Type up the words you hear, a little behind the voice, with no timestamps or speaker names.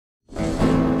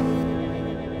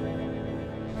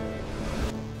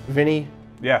Vinny,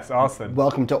 Yes, Austin.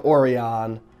 welcome to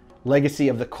Aurion, Legacy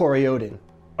of the Kori-Odan.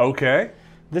 Okay.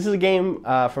 This is a game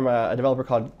from a developer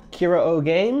called Kori-Odan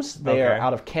Games. They are Okay.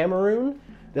 out of Cameroon.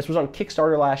 This was on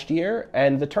Kickstarter last year,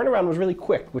 and the turnaround was really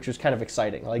quick, which was kind of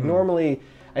exciting. Like normally,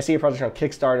 I see a project on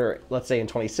Kickstarter, let's say in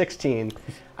 2016,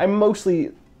 I'm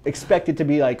mostly expected to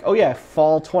be like, oh yeah,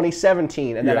 fall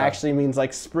 2017, and that Yeah. actually means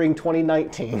like spring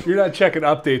 2019. You're not checking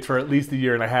updates for at least a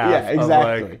year and a half. Yeah, of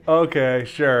exactly. Like, okay,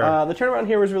 sure. The turnaround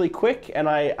here was really quick, and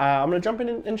I'm going to jump in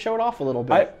and show it off a little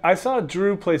bit. I saw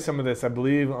Drew play some of this, I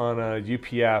believe, on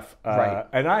UPF. Right.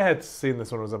 And I had seen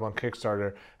this when it was up on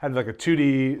Kickstarter. Had like a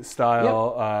 2D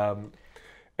style.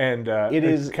 And It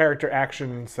is character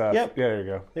action stuff. Yep. Yeah, there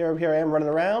you go. Here I am running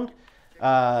around.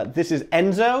 This is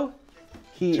Enzo.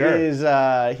 He Sure. is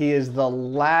the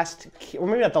last, or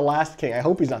maybe not the last king. I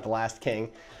hope he's not the last king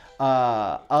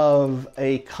of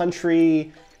a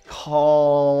country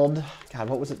called, God,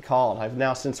 what was it called? I've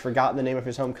now since forgotten the name of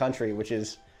his home country,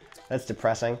 that's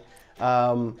depressing.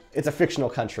 It's a fictional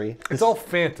country. It's all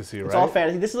fantasy, right? It's all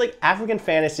fantasy. This is like African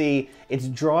fantasy. It's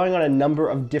drawing on a number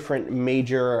of different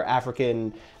major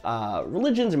African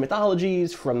religions and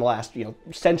mythologies from the last,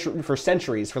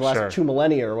 centuries, for the last Sure. 2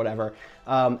 millennia or whatever,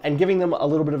 and giving them a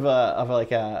little bit of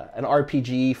an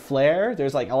RPG flair.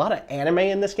 There's like a lot of anime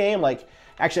in this game. Like,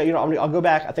 actually, I'll go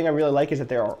back. I think I really like is that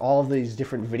there are all of these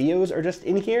different videos are just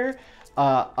in here.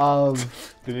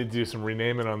 They need to do some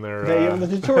renaming on their... The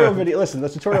tutorial video. Listen, the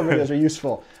tutorial videos are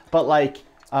useful, but like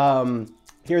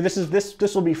here,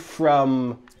 this will be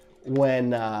from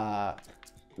when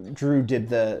Drew did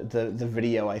the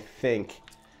video, I think.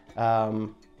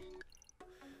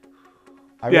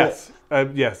 Yes, I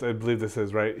believe this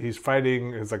is right. He's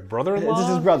fighting his like brother-in-law. This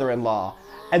is his brother-in-law,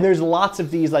 and there's lots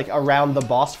of these like around the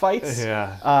boss fights.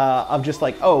 Yeah. Of just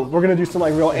like, oh, we're gonna do some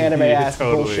like real anime-ass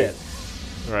Totally. bullshit.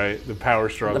 Right, the power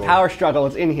struggle. The power struggle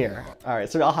is in here. All right,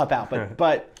 so I'll hop out.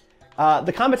 But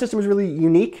the combat system is really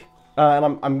unique,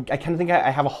 and I kind of think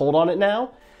I have a hold on it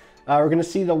now. We're going to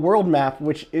see the world map,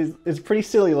 which is pretty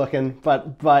silly looking,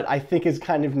 but I think is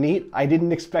kind of neat. I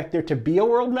didn't expect there to be a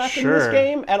world map in this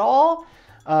game at all.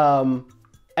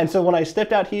 And so when I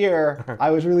stepped out here, I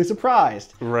was really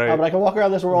surprised. Right. But I can walk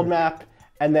around this world map,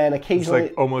 and then occasionally... It's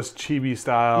like almost chibi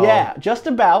style. Yeah, just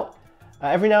about.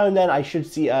 Every now and then I should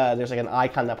see there's like an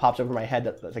icon that pops over my head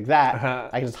that's like that.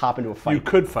 I can just hop into a fight. You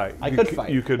could fight. I could fight.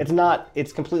 You could.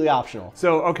 It's completely optional.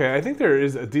 So, okay, I think there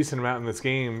is a decent amount in this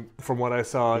game from what I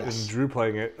saw in Drew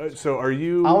playing it. So are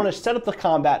you... I want to set up the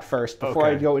combat first before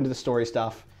I Okay. go into the story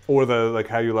stuff. Or the, like,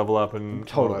 how you level up and...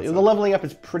 Totally. The leveling up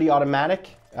is pretty automatic.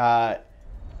 All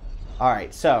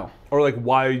right, so... Or, like,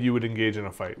 why you would engage in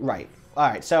a fight. Right. All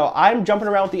right, so I'm jumping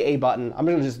around with the A button. I'm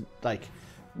going to just, like,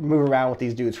 move around with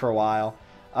these dudes for a while.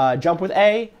 Jump with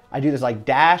A. I do this, like,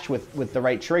 dash with the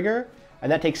right trigger, and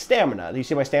that takes stamina. Do you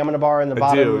see my stamina bar in the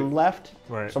bottom left?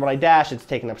 Right. So when I dash, it's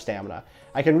taking up stamina.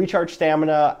 I can recharge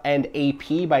stamina and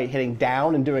AP by hitting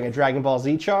down and doing a Dragon Ball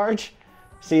Z charge.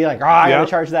 See, like, I gotta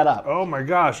charge that up. Oh my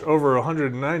gosh, over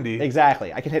 190.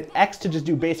 Exactly. I can hit X to just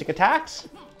do basic attacks.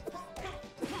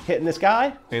 Hitting this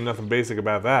guy. Ain't nothing basic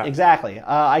about that. Exactly.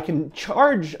 I can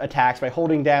charge attacks by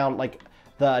holding down, like,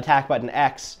 the attack button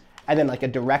X, and then, like, a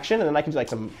direction, and then I can do, like,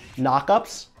 some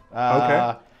knock-ups.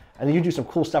 Okay. And then you do some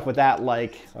cool stuff with that,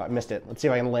 like... Oh, I missed it. Let's see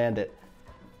if I can land it.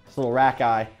 This little rat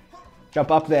guy. Jump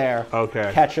up there.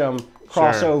 Okay. Catch him.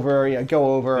 Cross over.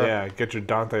 Go over. Yeah, get your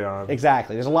Dante on.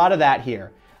 Exactly. There's a lot of that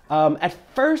here. At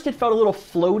first, it felt a little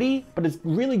floaty, but it's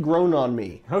really grown on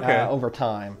me over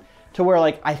time. To where,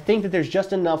 like, I think that there's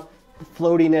just enough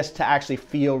floatiness to actually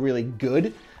feel really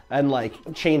good and, like,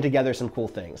 chain together some cool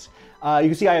things. You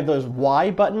can see I have those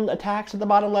Y button attacks at the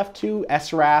bottom left too.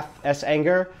 S Wrath, S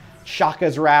Anger,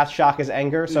 Shaka's Wrath, Shaka's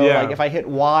Anger. So like if I hit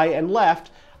Y and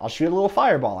left, I'll shoot a little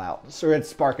fireball out. So it's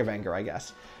Spark of Anger, I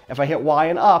guess. If I hit Y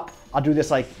and up, I'll do this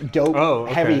like dope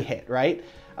heavy hit, right?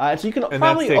 So you can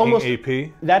probably that's taking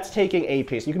AP? That's taking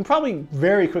AP. So you can probably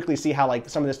very quickly see how like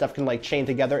some of this stuff can like chain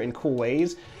together in cool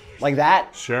ways. Like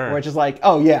that, where it's just like,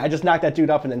 oh yeah, I just knocked that dude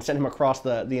up and then sent him across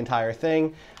the entire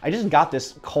thing. I just got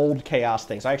this cold chaos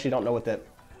thing, so I actually don't know what that...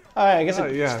 I guess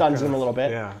it stuns him a little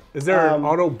bit. Yeah. Is there an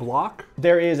auto block?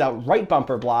 There is a right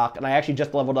bumper block, and I actually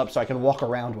just leveled up so I can walk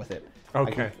around with it.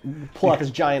 Okay. I can pull out this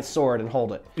giant sword and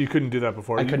hold it. You couldn't do that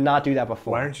before? I could not do that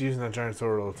before. Why aren't you using that giant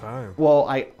sword all the time? Well,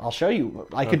 I'll show you.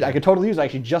 I could totally use it. I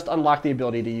actually just unlocked the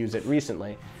ability to use it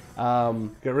recently.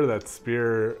 Get rid of that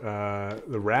spear.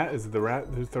 The rat? Is it the rat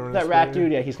who's throwing that rat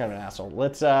dude? Yeah, he's kind of an asshole.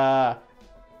 Let's.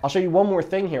 I'll show you one more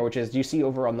thing here, which is, do you see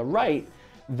over on the right,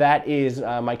 that is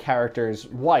my character's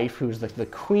wife, who's the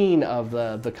queen of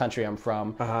the country I'm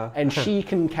from, and she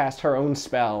can cast her own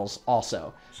spells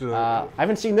also. I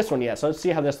haven't seen this one yet, so let's see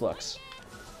how this looks.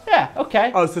 Yeah,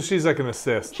 okay. Oh, so she's like an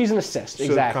assist. She's an assist, so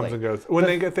exactly. It comes and goes. When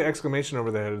they get the exclamation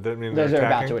over their head, does that mean they're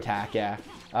about to attack, yeah.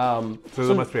 So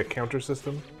there must be a counter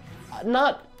system?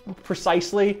 Not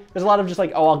precisely. There's a lot of just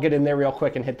like, oh, I'll get in there real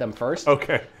quick and hit them first.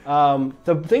 Okay.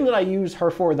 The thing that I use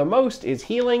her for the most is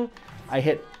healing. I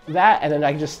hit that, and then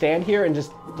I can just stand here and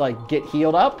just like get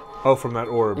healed up. Oh, from that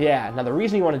orb. Yeah. Now the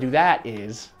reason you want to do that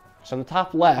is, so on the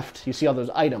top left, you see all those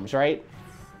items, right?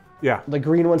 Yeah. The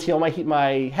green ones heal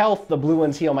my health. The blue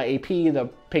ones heal my AP. The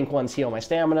pink ones heal my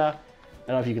stamina.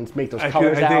 I don't know if you can make those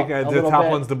colors out. I think the top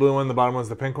one's the blue one, the bottom one's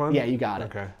the pink one. Yeah, you got it.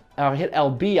 Okay. I'll hit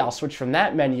LB. I'll switch from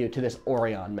that menu to this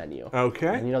Aurion menu.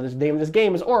 Okay. And you know, the name of this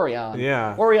game is Aurion.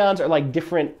 Yeah. Aurions are like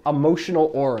different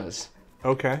emotional auras.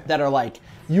 Okay. That are like,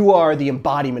 you are the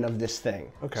embodiment of this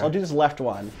thing. Okay. So I'll do this left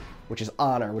one, which is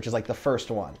honor, which is like the first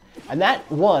one. And that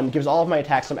one gives all of my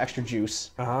attacks some extra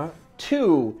juice.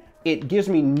 Two, it gives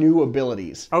me new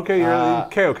abilities. Okay, you're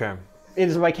Kaioken. It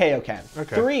is my Kaioken.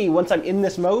 Okay. Three, once I'm in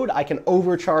this mode, I can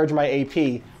overcharge my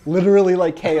AP, literally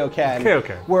like Kaioken.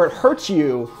 Kaioken. Where it hurts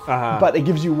you, but it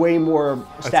gives you way more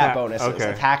stat bonuses.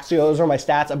 Okay. Attacks, those are my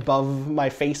stats above my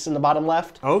face in the bottom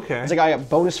left. Okay. It's like I got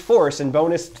bonus force and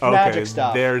bonus magic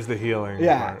stuff. There's the healing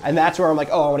part. And that's where I'm like,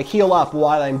 oh, I want to heal up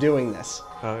while I'm doing this.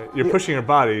 You're pushing your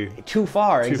body. Too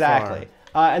far, exactly.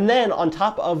 And then on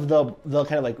top of the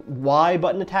kind of like Y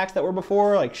button attacks that were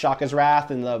before, like Shaka's Wrath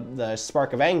and the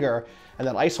Spark of Anger, and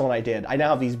that ice one I did, I now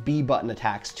have these B button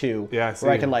attacks too. Yeah, I see.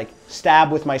 Where I can like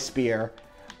stab with my spear,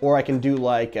 or I can do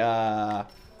like, I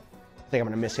think I'm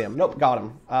gonna miss him. Nope, got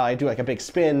him. I do like a big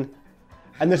spin,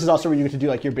 and this is also where you get to do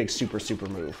like your big super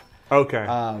move. Okay.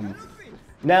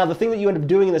 Now the thing that you end up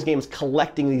doing in this game is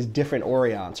collecting these different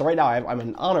Aurions. So right now I'm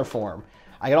in honor form.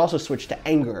 I can also switch to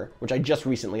anger, which I just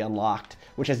recently unlocked,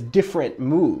 which has different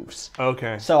moves.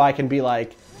 Okay. So I can be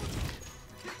like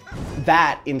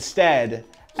that instead,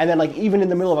 and then like even in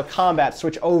the middle of a combat,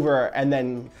 switch over and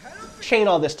then chain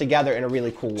all this together in a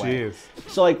really cool way. Jeez.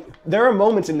 So like there are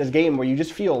moments in this game where you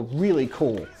just feel really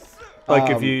cool. Like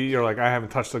if you're like, I haven't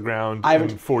touched the ground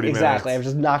in 40 minutes. Exactly. I've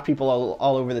just knocked people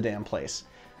all over the damn place.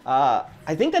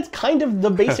 I think that's kind of the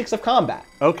basics of combat.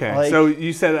 Okay, like, so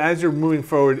you said as you're moving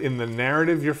forward in the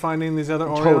narrative, you're finding these other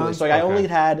Aurions? Totally. So like, I only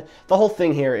had, the whole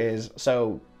thing here is,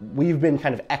 so we've been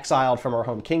kind of exiled from our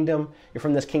home kingdom. You're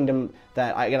from this kingdom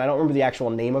that, again, I don't remember the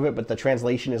actual name of it, but the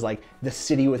translation is like the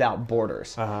city without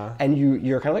borders. And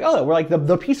you're kind of like, oh, we're like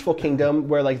the peaceful kingdom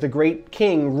where like the great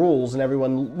king rules and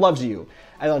everyone loves you.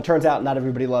 And then it turns out not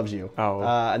everybody loves you.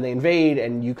 And they invade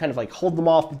and you kind of like hold them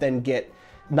off, but then get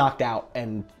knocked out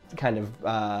and kind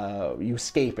of you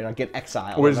escape and get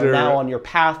exiled. And are now on your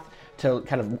path to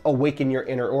kind of awaken your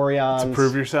inner Aurions. To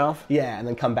prove yourself? Yeah, and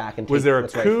then come back and take Was there a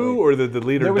coup or did the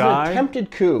leader die? There was an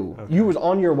attempted coup. Okay. You was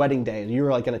on your wedding day. You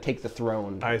were like going to take the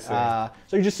throne. I see.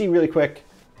 So you just see really quick,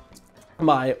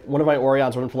 one of my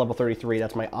Aurions went to level 33.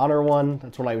 That's my honor one.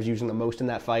 That's one I was using the most in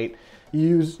that fight.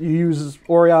 You use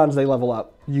Aurions, they level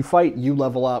up. You fight, you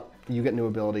level up, you get new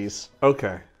abilities.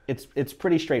 Okay. It's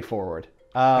pretty straightforward.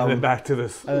 And then back to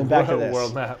this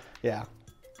world map. Yeah.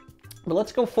 But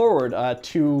let's go forward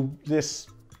to this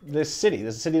city.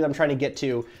 This city that I'm trying to get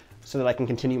to so that I can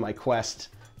continue my quest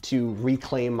to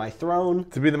reclaim my throne.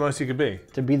 To be the most you could be.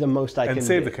 To be the most I can be. And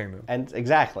save the kingdom. And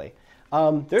exactly.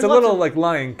 It's a little like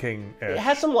Lion King-ish. It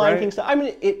has some Lion King stuff. I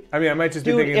mean, I might just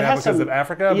be thinking that because of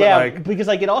Africa, yeah, but like... because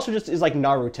like it also just is like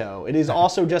Naruto. It is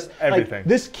also just everything.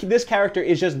 Like, this character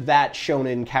is just that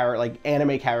shonen character, like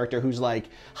anime character who's like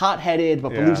hot-headed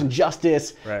but believes in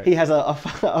justice. Right. He has a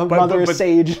mother, a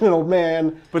sage, and an old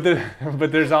man. But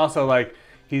there's also like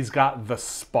he's got the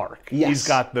spark. Yes. He's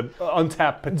got the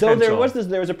untapped potential. Though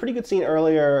there was a pretty good scene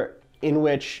earlier in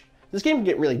which this game can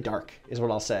get really dark, is what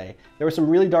I'll say. There was some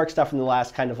really dark stuff in the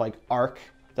last kind of like arc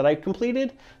that I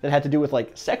completed that had to do with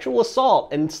like sexual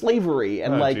assault and slavery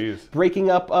and breaking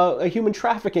up a human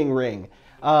trafficking ring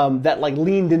that like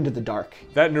leaned into the dark.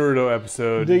 That Naruto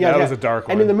episode, that was a dark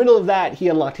one. And in the middle of that, he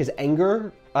unlocked his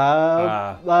anger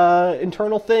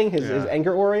internal thing, his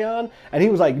anger Aurion, and he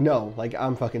was like, no, like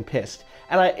I'm fucking pissed.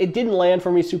 And it didn't land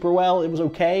for me super well. It was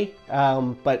okay,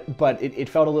 but it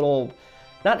felt a little,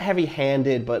 not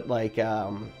heavy-handed, but like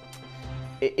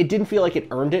it didn't feel like it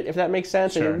earned it, if that makes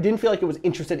sense. Sure. And it didn't feel like it was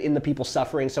interested in the people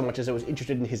suffering so much as it was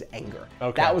interested in his anger.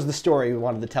 Okay. That was the story we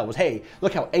wanted to tell, was, hey,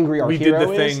 look how angry our hero is.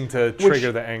 We did the thing to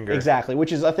trigger the anger. Exactly,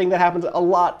 which is a thing that happens a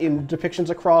lot in depictions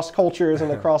across cultures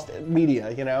and across media,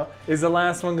 you know? Is the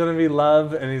last one going to be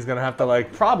love, and he's going to have to,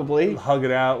 like, probably hug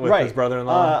it out with his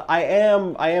brother-in-law? I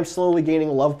am slowly gaining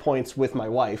love points with my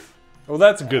wife. Well,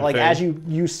 that's a good thing. Like, as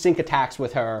you sync attacks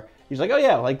with her, he's like, oh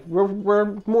yeah, like,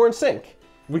 we're more in sync.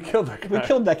 We killed that guy. We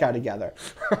killed that guy together.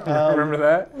 Remember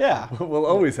that? Yeah. We'll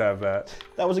always have that.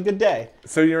 That was a good day.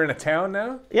 So you're in a town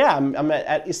now? Yeah, I'm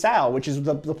at Isao, which is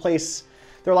the place.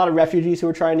 There are a lot of refugees who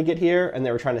were trying to get here, and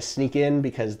they were trying to sneak in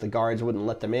because the guards wouldn't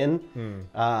let them in.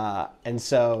 And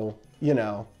so, you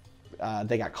know,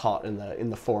 they got caught in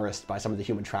the forest by some of the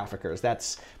human traffickers.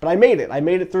 But I made it. I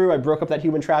made it through. I broke up that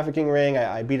human trafficking ring.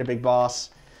 I beat a big boss.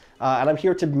 And I'm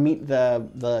here to meet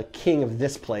the king of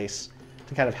this place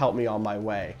to kind of help me on my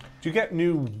way. Do you get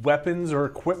new weapons or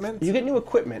equipment? You get new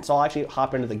equipment, so I'll actually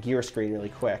hop into the gear screen really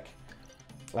quick.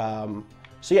 So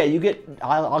yeah,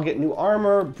 I'll get new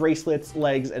armor, bracelets,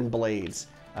 legs, and blades.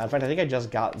 In fact, I think I just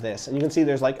got this, and you can see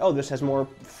there's like, oh, this has more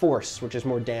force, which is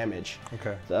more damage.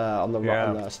 Okay. On the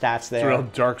stats there. It's a real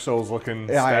Dark Souls looking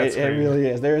yeah, stat screen. It really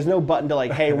is. There is no button to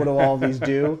like, hey, what do all these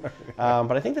do?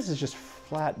 But I think this is just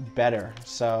flat better.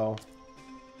 So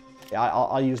yeah,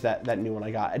 I'll use that new one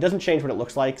I got. It doesn't change what it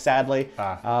looks like, sadly.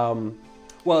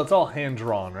 Well, it's all hand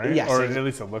drawn, right? Yes, or at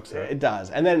least it looks it. It does.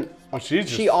 And then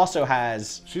she also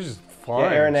has. She's just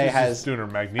flying. Yeah, Arene she's has just doing her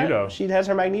Magneto. She has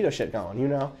her Magneto shit going, you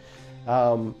know.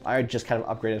 I just kind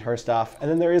of upgraded her stuff,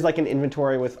 and then there is like an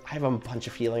inventory with. I have a bunch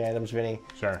of healing items, Vinny.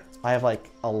 Sure. I have like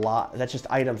a lot. That's just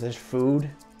items. There's food.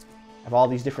 I have all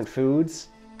these different foods.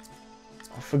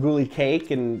 Faguli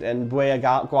cake and buea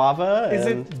guava. Is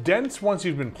it dense once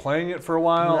you've been playing it for a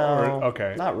while? No, or,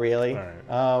 okay. Not really.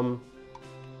 All right.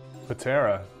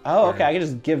 Patera. Oh, okay. I can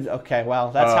just give. Okay,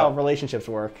 well, that's how relationships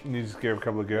work. You just give a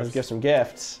couple of gifts. Let's give some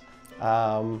gifts.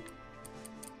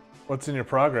 What's in your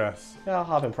progress? Yeah, I'll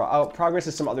hop in. Progress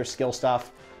is some other skill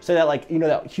stuff. So that, like, you know,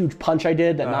 that huge punch I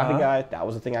did, that knocked a guy, that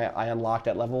was the thing I unlocked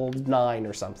at level 9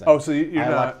 or something. Oh, so you're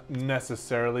not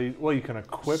necessarily, well, you can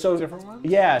equip different ones?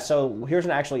 Yeah, so here's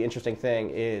an actually interesting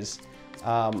thing is you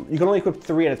can only equip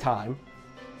 3 at a time.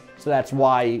 So that's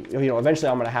why, you know, eventually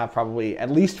I'm going to have probably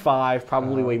at least 5,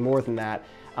 probably way more than that.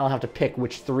 I'll have to pick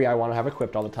which 3 I want to have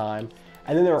equipped all the time.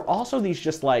 And then there are also these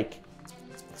just like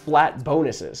flat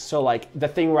bonuses. So like the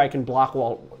thing where I can block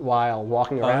while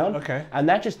walking around. Okay. And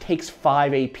that just takes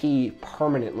 5 AP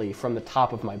permanently from the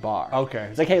top of my bar. Okay.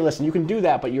 It's like, hey, listen, you can do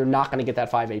that, but you're not going to get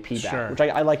that 5 AP back. Sure. Which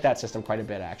I like that system quite a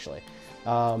bit, actually.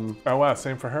 Oh, wow.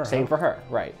 Same for her. Same for her,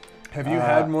 right. Have you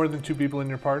had more than 2 people in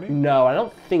your party? No, I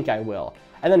don't think I will.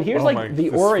 And then here's like the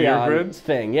Aurion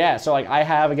thing. Yeah, so like I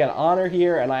have, again, honor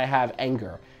here and I have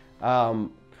anger.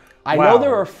 I know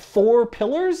there are 4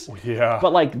 pillars,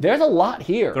 but like there's a lot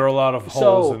here. There are a lot of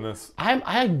holes in this.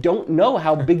 I don't know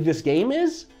how big this game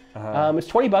is. It's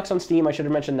 $20 on Steam. I should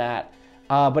have mentioned that.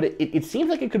 But it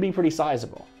seems like it could be pretty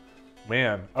sizable.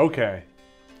 Man, okay.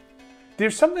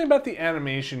 There's something about the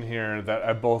animation here that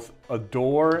I both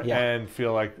adore and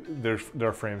feel like there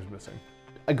are frames missing.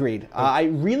 Agreed. I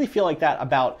really feel like that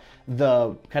about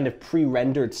the kind of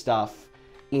pre-rendered stuff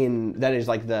that is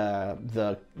like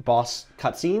the boss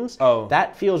cutscenes. Oh.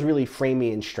 That feels really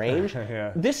framey and strange.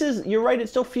 Yeah. You're right, it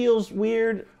still feels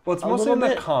weird. Well, it's mostly in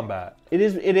the combat. It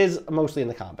is mostly in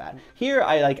the combat. Here,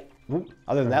 other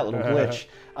than that little glitch,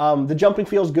 the jumping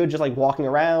feels good just like walking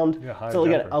around. Yeah, so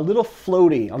again, a little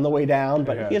floaty on the way down,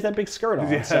 but he has that big skirt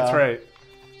on. Yeah, that's right.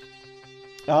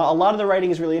 A lot of the writing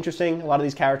is really interesting. A lot of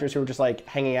these characters who are just like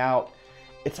hanging out.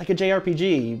 It's like a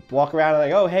JRPG. You walk around and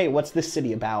like, oh, hey, what's this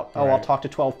city about? Oh, I'll talk to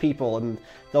 12 people and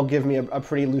they'll give me a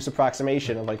pretty loose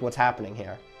approximation of like what's happening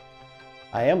here.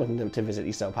 I am looking to visit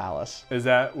Isao Palace. Is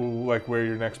that like where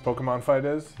your next Pokemon fight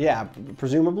is? Yeah,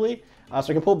 presumably. So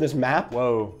I can pull up this map.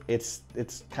 Whoa. It's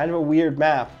kind of a weird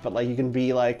map, but like you can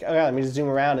be like, oh yeah, let me just zoom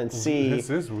around and see. This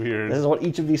is weird. This is what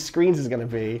each of these screens is going to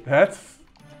be. That's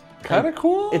kind of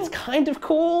cool. It's kind of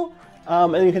cool.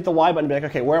 And then you hit the Y button and be like,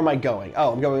 okay, where am I going?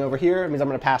 Oh, I'm going over here. It means I'm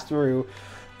going to pass through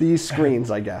these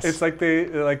screens, I guess. It's like they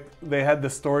had the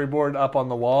storyboard up on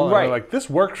the wall, and they're like, this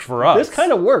works for us. This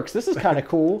kind of works. This is kind of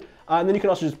cool. And then you can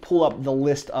also just pull up the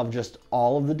list of just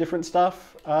all of the different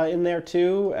stuff in there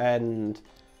too, and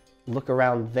look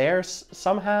around there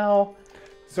somehow.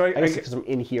 So I guess because I'm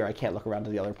in here, I can't look around to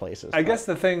the other places. I guess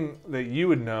the thing that you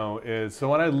would know is, so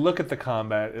when I look at the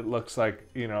combat, it looks like,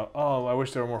 you know, oh, I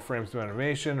wish there were more frames to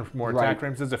animation, more attack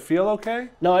frames. Does it feel okay?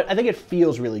 No, I think it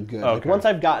feels really good. Okay. Like once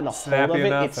I've gotten a hold of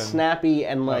it, it's snappy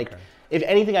and like, if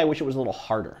anything, I wish it was a little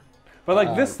harder. But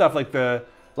like this stuff, like the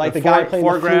guy playing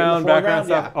foreground, the background foreground,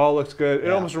 stuff, all looks good.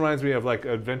 It almost reminds me of like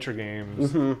adventure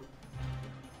games.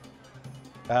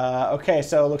 Okay,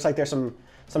 so it looks like there's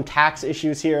some tax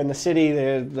issues here in the city.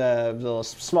 The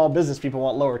small business people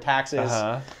want lower taxes.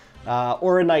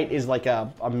 Auronite is like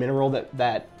a mineral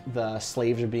that the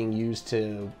slaves are being used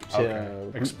to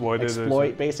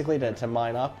exploit basically to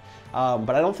mine up.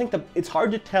 But I don't think it's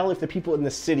hard to tell if the people in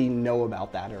the city know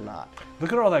about that or not.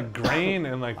 Look at all that grain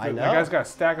and like that guy's got a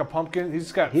stack of pumpkins.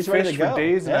 He's got fish ready to for go.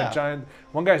 days and that giant.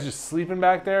 One guy's just sleeping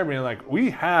back there, being like,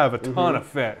 "We have a ton of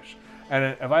fish,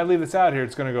 and if I leave this out here,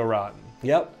 it's gonna go rotten."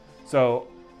 Yep. So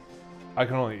I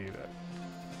can only eat it.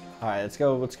 All right, let's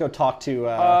go talk to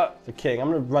the king.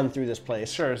 I'm gonna run through this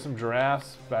place. Sure, some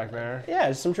giraffes back there. Yeah,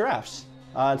 there's some giraffes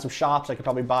and some shops. I could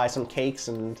probably buy some cakes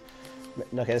and.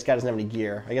 Okay, this guy doesn't have any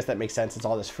gear. I guess that makes sense. It's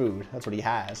all this food. That's what he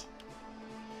has.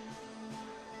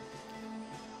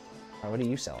 What are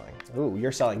you selling? Ooh,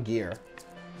 you're selling gear.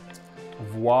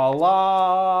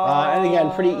 Voila! And again,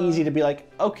 pretty easy to be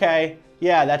like, okay,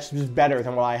 yeah, that's just better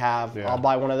than what I have. Yeah. I'll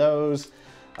buy one of those.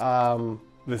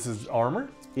 This is armor?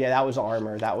 Yeah, that was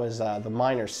armor. That was the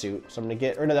miner suit. So I'm gonna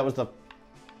get, or no, that was the.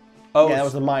 Oh, yeah, that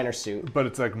was the miner suit. But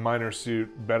it's like miner suit,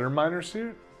 better miner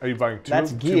suit. Are you buying two?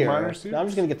 That's gear. Two miner suits? No, I'm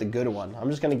just gonna get the good one.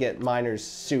 I'm just gonna get miner's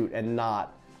suit and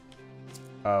not.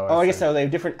 Oh, I guess so. They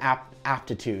have different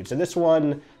aptitudes. So this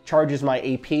one charges my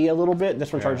AP a little bit.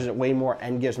 This one charges it way more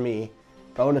and gives me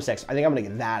bonus X. I think I'm gonna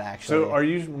get that actually. So are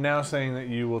you now saying that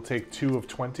you will take 2 of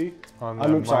 20 on the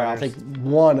I'm sorry. I'll take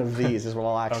one of these is what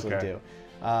I'll actually do.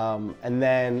 And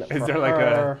then is there like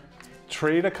a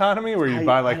trade economy where you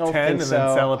buy like 10 and then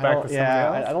sell it back to somebody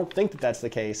else? I don't think that that's the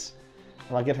case.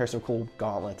 And I'll get her some cool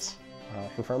gauntlets.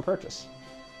 Confirm purchase.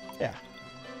 Yeah.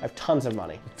 I have tons of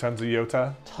money. Tons of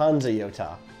Yota? Tons of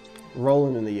Yota.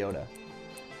 Rolling in the Yoda.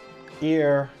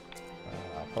 Gear.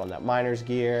 Put on that miner's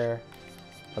gear.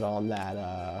 Put on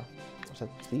that, what's that,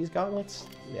 these gauntlets?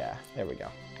 Yeah, there we go.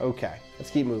 Okay,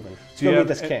 let's keep moving. Let's go meet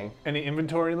this king. Any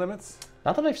inventory limits?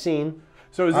 Not that I've seen.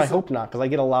 So is this I hope not, because I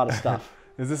get a lot of stuff.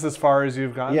 Is this as far as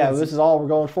you've gotten? Yeah, this is all we're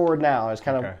going forward now. It's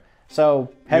kind of...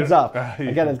 So, heads up.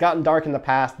 Again, it's gotten dark in the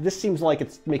past. This seems like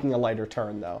it's making a lighter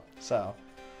turn, though. So.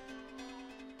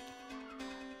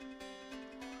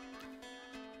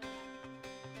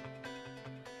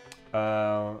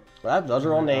 Those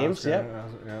are all names. Oscar,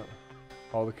 yep.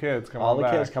 All the kids come on All the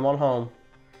kids come on home.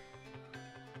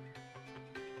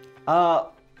 I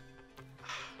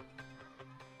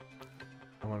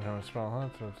wonder how to spell,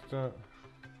 huh?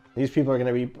 These people are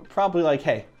going to be probably like,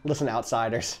 hey, listen,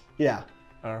 outsiders. Yeah.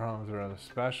 Our homes are rather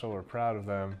special. We're proud of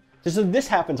them. So this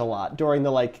happens a lot during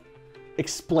the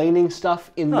explaining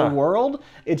stuff in the world.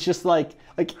 It's just like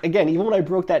again, even when I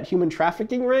broke that human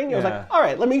trafficking ring, I was like, all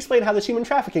right, let me explain how this human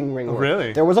trafficking ring works.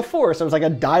 Really? There was a force. It was like a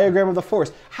diagram of the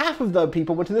force. Half of the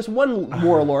people went to this one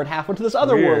warlord, half went to this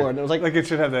other warlord. And it was like it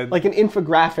should have that, like an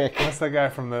infographic. That's that guy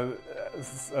from the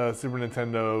Super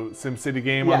Nintendo SimCity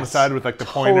game on the side with like the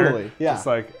pointer. Yeah. Just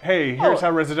like, hey, here's how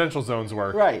residential zones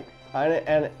work. Right.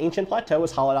 An ancient plateau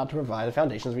was hollowed out to provide the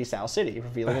foundations of East South City,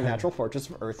 revealing a natural fortress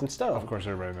of earth and stone. Of course,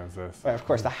 everybody knows this. Right, of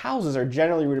course, the houses are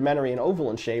generally rudimentary and oval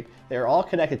in shape. They are all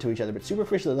connected to each other, but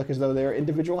superficially look as though they are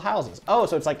individual houses. Oh,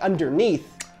 so it's like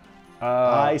underneath.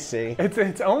 I see.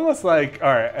 It's almost like,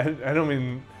 all right, I don't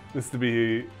mean this to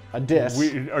be a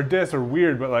diss or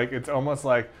weird, but like it's almost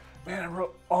like, man, I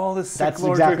wrote all this sick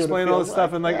lore to explain all this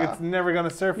stuff, and like it's never gonna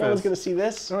surface. No one's gonna see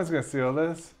this. No one's gonna see all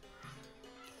this.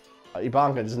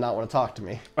 Ivanka does not want to talk to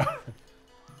me.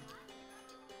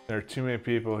 There are too many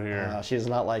people here. She does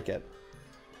not like it.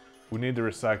 We need to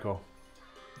recycle.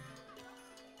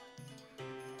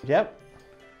 Yep.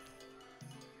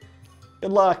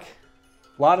 Good luck.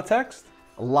 A lot of text?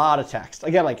 A lot of text.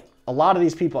 Again, like a lot of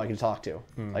these people I can talk to.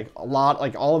 Like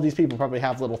all of these people probably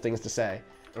have little things to say.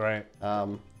 Right.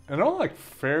 And all like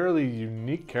fairly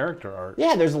unique character art.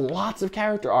 Yeah, there's lots of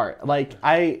character art. Like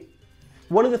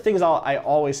one of the things I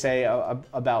always say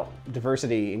about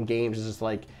diversity in games is just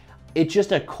like, it's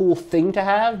just a cool thing to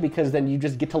have because then you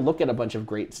just get to look at a bunch of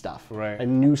great stuff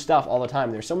and new stuff all the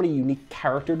time. There's so many unique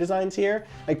character designs here.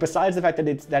 Like besides the fact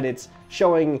that it's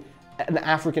showing an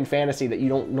African fantasy that you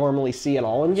don't normally see at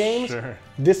all in games,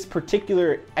 this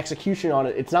particular execution on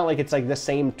it, it's not like it's like the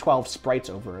same 12 sprites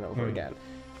over and over again.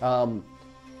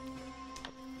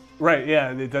 Right,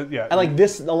 yeah, it does, yeah. And like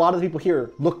this, a lot of the people here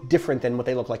look different than what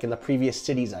they look like in the previous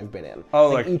cities I've been in.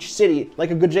 Oh, like each city, like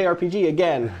a good JRPG,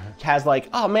 again, has like,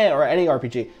 oh man, or any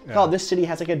RPG, oh, this city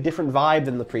has like a different vibe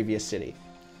than the previous city.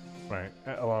 Right,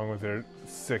 along with their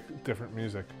sick, different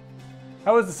music.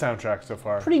 How was the soundtrack so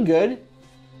far? Pretty good.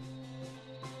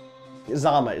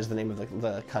 Zama is the name of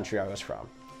the country I was from.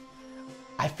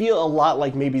 I feel a lot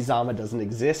like maybe Zama doesn't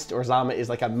exist, or Zama is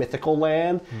like a mythical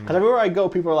land. Because everywhere I go,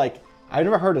 people are like, I've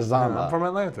never heard of Zama. I'm from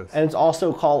Atlantis. And it's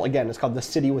also called, again, it's called the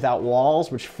City Without Walls,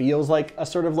 which feels like a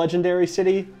sort of legendary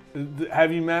city.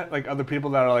 Have you met like other people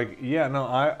that are like, yeah, no,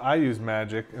 I use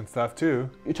magic and stuff too?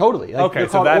 Totally. Like, okay,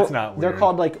 so that's not weird. They're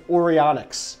called like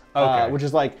Orionics. Okay. Which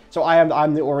is like, so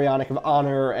I'm the Orionic of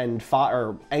honor and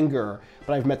or anger,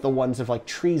 but I've met the ones of like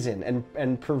treason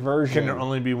and perversion. Can there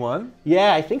only be one?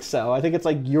 Yeah, I think so. I think it's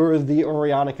like you're the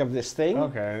Orionic of this thing.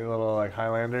 Okay, a little like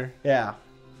Highlander. Yeah.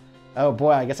 Oh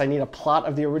boy, I guess I need a plot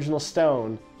of the original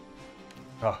stone.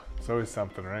 Oh, it's always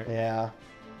something, right? Yeah.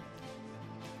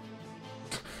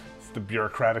 It's the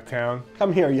bureaucratic town.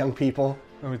 Come here, young people.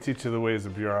 Let me teach you the ways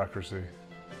of bureaucracy.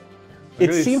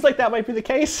 It seems like that might be the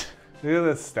case. Look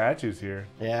at the statues here.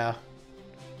 Yeah.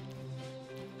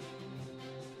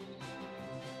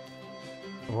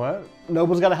 What?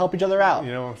 Nobles got to help each other out.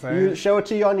 You know what I'm saying? You show it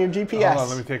to you on your GPS. Hold on,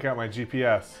 let me take out my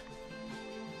GPS.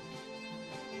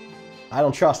 I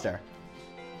don't trust her.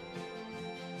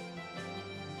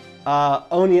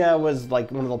 Onya was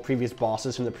like one of the previous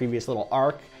bosses from the previous little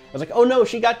arc. I was like, oh no,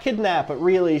 she got kidnapped, but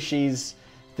really she's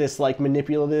this like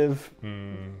manipulative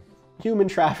human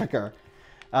trafficker.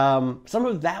 Some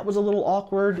of that was a little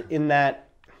awkward in that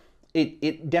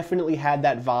it definitely had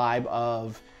that vibe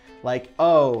of like,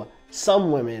 oh,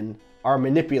 some women are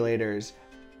manipulators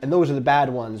and those are the bad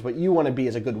ones. What you want to be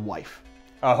is a good wife.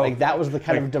 Oh, like that was the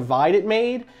kind of divide it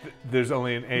made. There's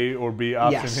only an A or B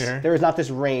option here. There is not this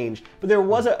range, but there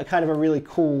was a kind of a really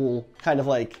cool kind of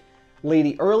like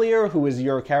lady earlier who was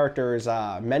your character's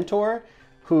mentor,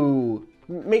 who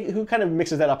kind of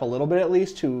mixes that up a little bit at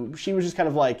least. She was just kind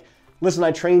of like, listen,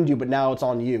 I trained you, but now it's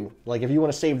on you. Like if you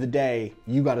want to save the day,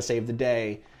 you got to save the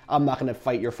day. I'm not going to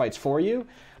fight your fights for you.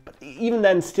 But even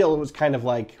then, still, it was kind of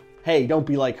like, hey, don't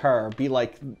be like her. Be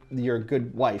like your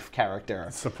good wife character.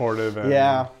 Supportive. And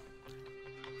yeah.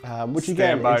 Which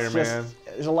again, stand by it's your just, man.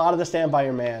 There's a lot of the stand by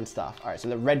your man stuff. All right, so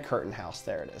the red curtain house,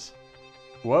 there it is.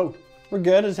 Whoa. We're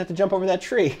good. I just have to jump over that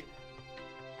tree.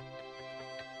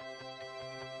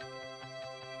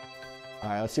 All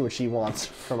right, let's see what she wants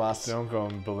from us. Don't go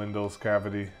in Belinda's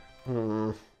cavity.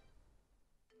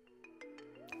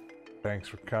 Thanks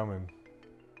for coming.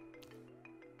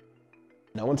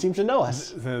 No one seems to know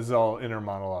us. This is all inner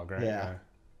monologue, right? Yeah.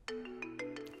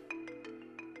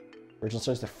 Original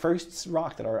Stone's the first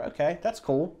rock that are... Okay, that's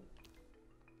cool.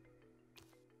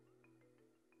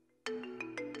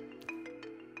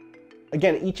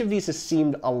 Again, each of these has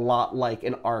seemed a lot like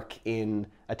an arc in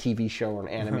a TV show or an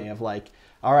anime of like,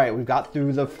 all right, we've got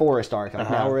through the forest arc, like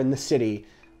now we're in the city.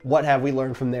 What have we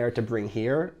learned from there to bring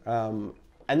here?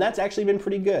 And that's actually been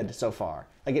pretty good so far.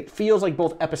 Like it feels like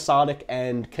both episodic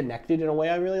and connected in a way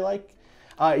I really like.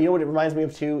 You know what it reminds me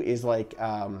of too is like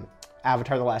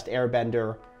Avatar: The Last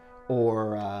Airbender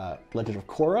or Legend of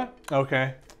Korra.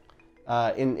 Okay.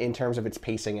 In terms of its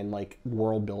pacing and like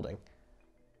world building.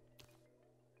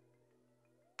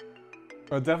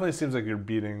 Well, it definitely seems like you're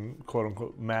beating quote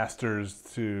unquote masters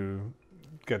to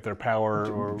get their power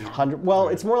or. Well,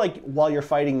 it's more like while you're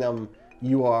fighting them,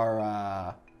 you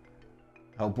are.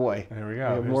 Oh boy. Here we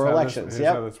go. More elections.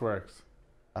 Here's how this works.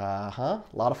 A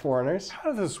lot of foreigners. How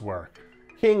does this work?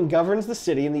 King governs the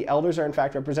city, and the elders are in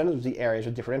fact representatives of the areas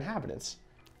with different inhabitants.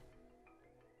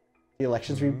 The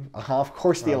elections, of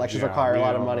course, the elections require a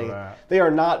lot of money. They are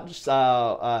not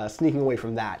sneaking away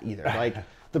from that either. Like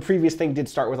the previous thing did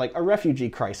start with like a refugee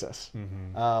crisis,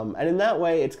 and in that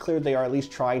way, it's clear they are at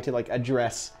least trying to like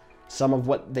address some of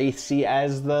what they see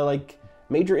as the like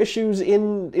major issues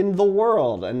in the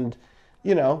world. And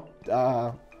you know,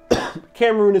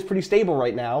 Cameroon is pretty stable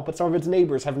right now, but some of its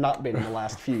neighbors have not been in the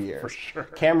last few years. For sure.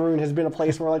 Cameroon has been a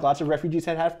place where like lots of refugees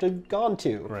have to gone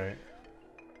to. Right.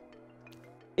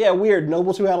 Yeah, weird.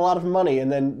 Nobles who had a lot of money,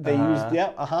 and then they used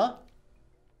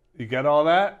You got all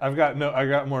that? I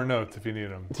got more notes if you need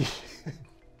them.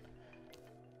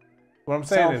 What I'm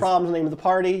saying is... Problems, name of the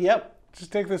party, yep.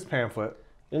 Just take this pamphlet.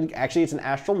 Actually, it's an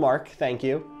astral mark, thank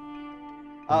you.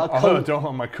 Don't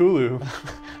want my Kulu.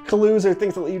 Kulus are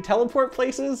things that let you teleport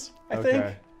places, I think.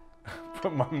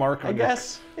 Put my mark on I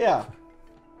guess, yeah.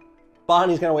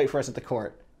 Bonnie's gonna wait for us at the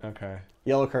court. Okay.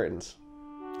 Yellow curtains.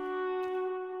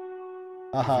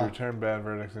 If you return bad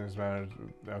verdicts in this matter,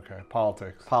 okay.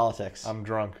 Politics. Politics. I'm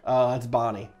drunk. Oh, that's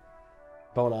Bonnie.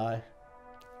 Bone-eye.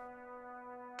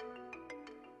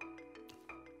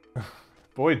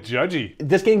 Boy, judgy.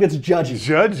 This game gets judgy.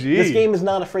 Judgy. This game is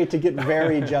not afraid to get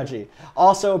very judgy.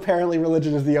 Also, apparently,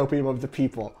 religion is the opium of the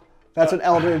people. That's what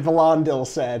Elder Valandil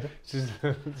said. She's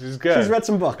good. She's read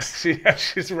some books.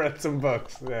 She's read some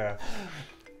books, yeah.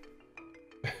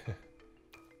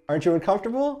 Aren't you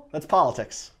uncomfortable? That's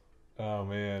politics. Oh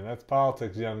man, that's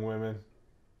politics, young women.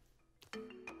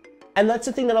 And that's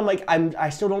the thing that I'm like, I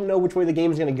still don't know which way the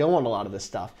game is going to go on a lot of this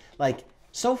stuff. Like,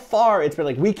 so far it's been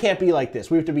like, we can't be like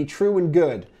this. We have to be true and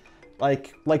good.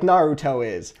 Like Naruto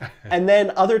is. And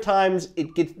then other times the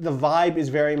vibe is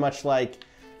very much like,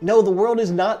 no, the world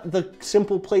is not the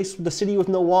simple place, the city with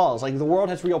no walls. Like, the world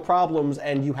has real problems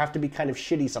and you have to be kind of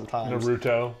shitty sometimes.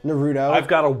 Naruto. I've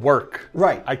got to work.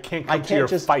 Right. I can't come to your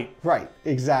fight. Right,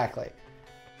 exactly.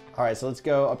 All right, so let's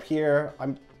go up here.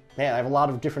 Man, I have a lot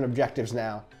of different objectives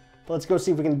now. But let's go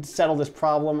see if we can settle this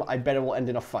problem. I bet it will end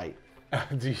in a fight.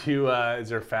 Is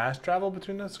there fast travel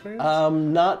between those screens?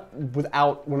 Not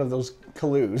without one of those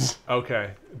clues.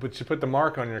 Okay, but you put the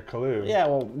mark on your clue. Yeah,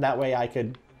 well, that way I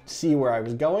could see where I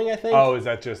was going, I think. Oh, is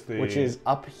that just the... Which is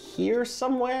up here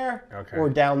somewhere. Okay. Or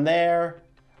down there.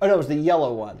 Oh, no, it was the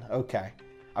yellow one. Okay.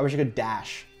 I wish I could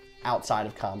dash outside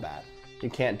of combat. You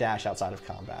can't dash outside of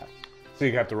combat. So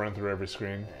you have to run through every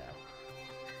screen? Yeah.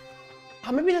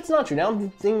 Oh, maybe that's not true. Now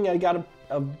I'm thinking I got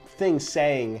a thing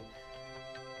saying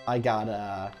I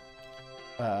got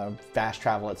fast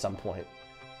travel at some point.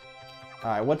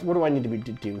 All right, what do I need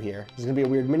to do here? Is this going to be a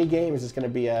weird mini game? Is this going to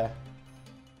be a...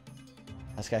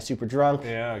 This guy's super drunk.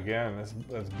 Yeah, again,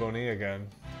 that's Bonnie again.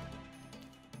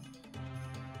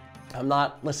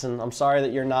 Listen, I'm sorry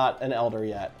that you're not an elder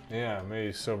yet. Yeah,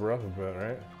 maybe sober up a bit,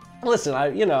 right? Listen,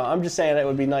 I'm just saying it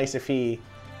would be nice if he...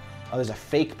 Oh, there's a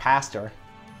fake pastor.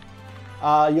 You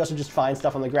also just find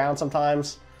stuff on the ground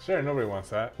sometimes. Sure, nobody wants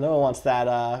that. No one wants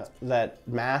that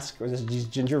mask or these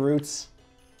ginger roots.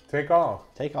 Take all.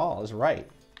 Take all is right.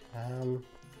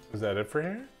 Is that it for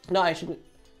here? No, I shouldn't...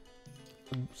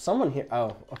 Someone here...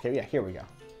 Oh, okay, yeah, here we go.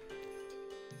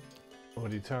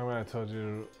 What are you talking about? I told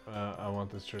you I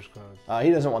want this church closed.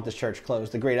 He doesn't want this church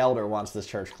closed. The Great Elder wants this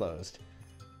church closed.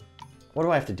 What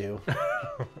do I have to do?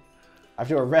 I have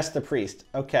to arrest the priest.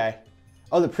 Okay.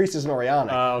 Oh, the priest is an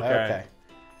Aurionic. Oh, okay.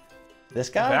 This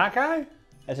guy? That guy?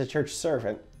 That's a church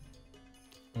servant.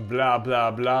 Blah,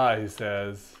 blah, blah, he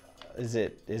says. Is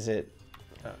it...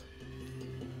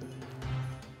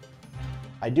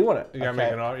 I do want to... You gotta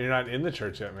make an offer. You're not in the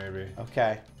church yet, maybe.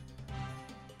 Okay.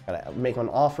 Gotta make an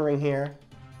offering here.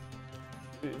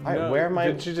 All right, where am I...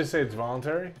 Didn't you just say it's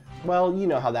voluntary? Well, you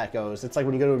know how that goes. It's like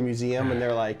when you go to a museum and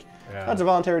they're like, that's a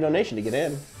voluntary donation to get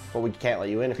in, but we can't let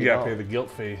you in if you don't. You gotta pay the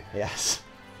guilt fee. Yes.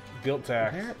 Guilt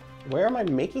tax. Where am I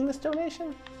making this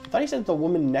donation? I thought he said the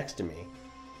woman next to me.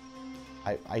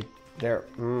 I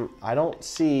don't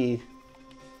see...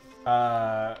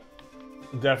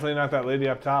 Definitely not that lady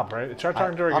up top, right? Try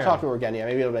talking to her again. I'll talk to her again, yeah.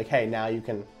 Maybe it'll be like, hey, now you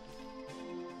can...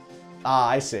 Ah,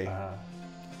 I see.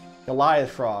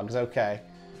 Goliath frogs, okay.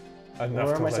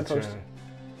 Where am I supposed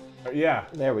to... Yeah.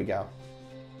 There we go.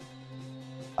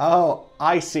 Oh,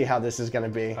 I see how this is going to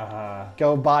be.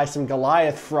 Go buy some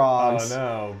Goliath frogs. Oh,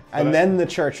 no. And then the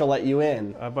church will let you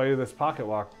in. I'll buy you this pocket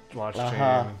watch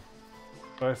chain.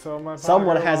 But I sold my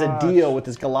Someone has a deal with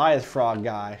this Goliath frog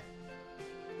guy.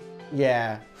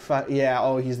 Yeah. Yeah,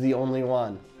 oh, he's the only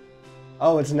one.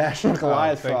 Oh, it's National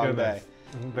Goliath Frog Day.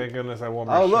 Thank goodness I wore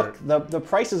my shirt. Oh, look, the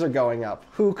prices are going up.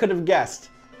 Who could have guessed?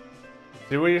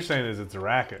 See, what you're saying is it's a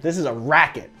racket. This is a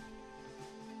racket.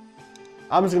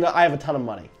 I have a ton of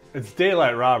money. It's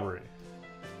daylight robbery.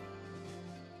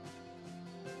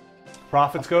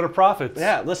 Profits go to profits.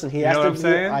 Yeah, listen, he you has know to... what I'm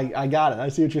saying? I got it. I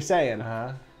see what you're saying.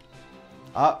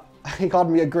 He called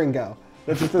me a gringo.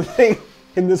 That's just the thing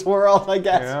in this world, I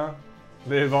guess. Yeah.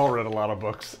 They've all read a lot of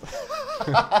books.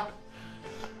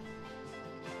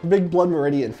 Big Blood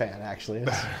Meridian fan, actually.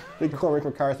 Big Cormac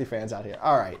McCarthy fans out here.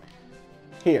 All right.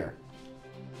 Here.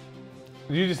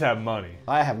 You just have money.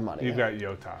 I have money. You've got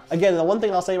Yotas. Again, the one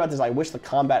thing I'll say about this is I wish the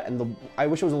combat and I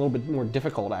wish it was a little bit more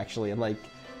difficult, actually, and like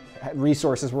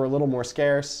resources were a little more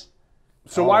scarce.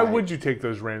 So why would you take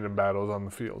those random battles on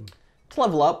the field? To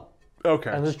level up.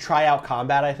 Okay. And just try out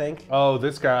combat, I think. Oh,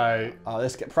 this guy.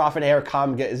 This Prophet Air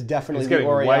Comga is definitely the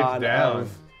Aurion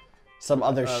of some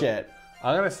other shit.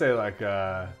 I'm gonna say like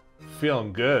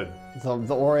feeling good.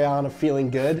 The Aurion of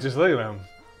feeling good. Just look at him.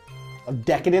 Of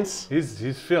decadence. He's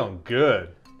feeling good.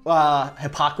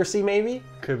 Hypocrisy maybe.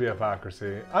 Could be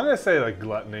hypocrisy. I'm gonna say like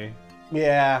gluttony.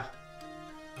 Yeah.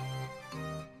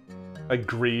 Like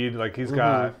greed. Like he's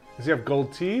got. Does he have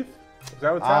gold teeth? Is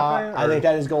that what's happening? I think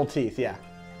that is gold teeth. Yeah.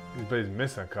 But he's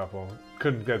missing a couple.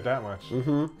 Couldn't get that much.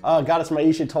 Goddess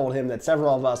Maisha told him that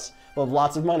several of us will have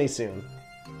lots of money soon.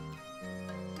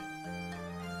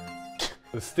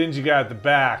 The stingy guy at the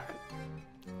back.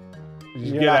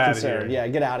 You're not concerned. Yeah,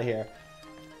 get out of here.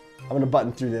 I'm going to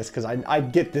button through this because I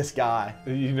get this guy.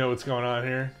 You know what's going on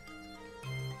here?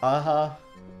 Uh-huh.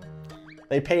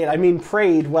 They paid, I mean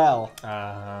prayed well.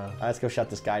 Uh-huh. Let's go shut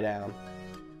this guy down.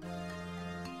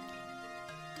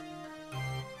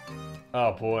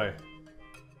 Oh, boy.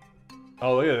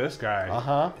 Oh, look at this guy.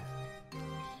 Uh-huh.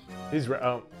 He's...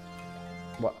 Oh.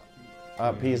 What?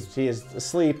 He is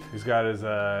asleep. He's got his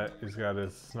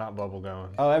snot bubble going.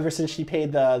 Oh, ever since she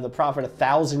paid the prophet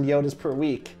 1,000 yodas per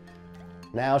week,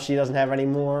 now she doesn't have any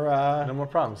more. No more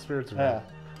problems. Spirits are gone.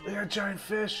 Look at a giant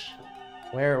fish.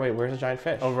 Wait, where's the giant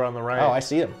fish? Over on the right. Oh, I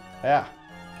see him. Yeah.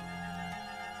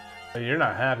 Hey, you're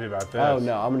not happy about this. Oh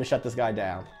no, I'm gonna shut this guy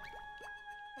down.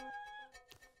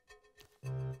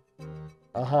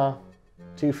 Uh-huh.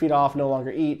 2 feet off, no longer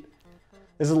eat.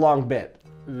 This is a long bit.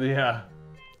 Yeah.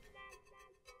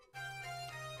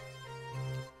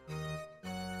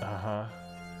 Uh-huh.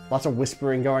 Lots of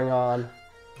whispering going on.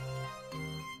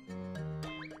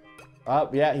 Oh,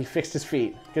 yeah, he fixed his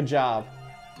feet. Good job.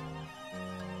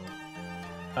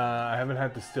 I haven't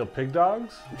had to steal pig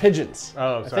dogs? Pigeons.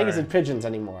 Oh, sorry. I think it's in pigeons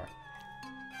anymore.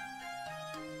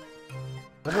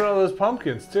 Look at all those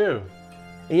pumpkins, too.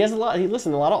 He has a lot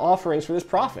of offerings for this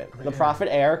prophet. The prophet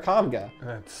heir, Kamga.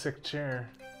 That sick chair.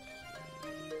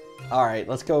 Alright,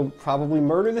 let's go probably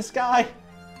murder this guy.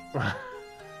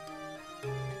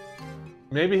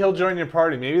 Maybe he'll join your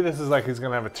party. Maybe this is like he's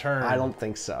gonna have a turn. I don't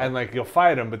think so. And like you'll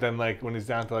fight him, but then like when he's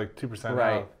down to like 2%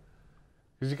 right. health.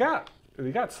 Because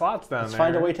you got slots down there. Let's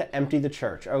find a way to empty the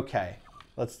church. Okay.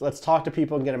 Let's talk to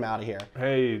people and get them out of here.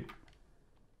 Hey.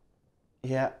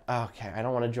 Yeah, okay. I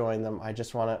don't want to join them. I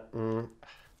just want to...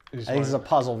 I think this is a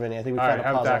puzzle, Vinny. I think we found a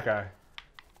puzzle. All right, have that guy.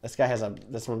 This guy has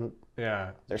this one...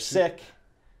 Yeah. They're sick.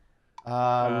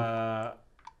 I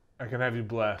can have you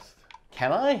blessed.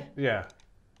 Can I? Yeah.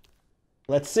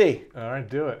 Let's see. All right,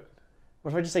 do it.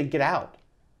 What if I just say get out?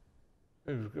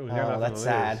 We got Oh, that's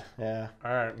sad. Yeah.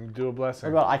 All right, do a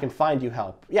blessing. What about I can find you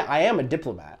help? Yeah, I am a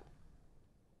diplomat.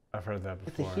 I've heard that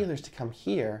before. Get the healers to come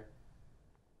here.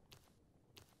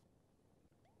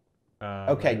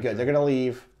 Okay, good. They're going to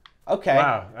leave. Okay.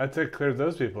 Wow, that's it. Cleared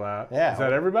those people out. Yeah. Is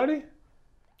that everybody?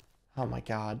 Oh my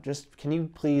God! Can you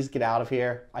please get out of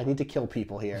here? I need to kill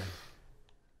people here.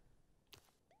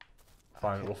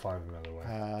 Fine, okay. We'll find another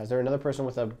way. Is there another person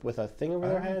with a thing over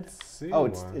their head? Oh,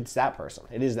 it's that person.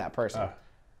 It is that person.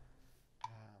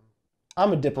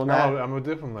 I'm a diplomat. Oh, I'm a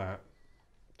diplomat.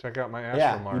 Check out my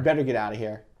astral mark. Yeah, you better get out of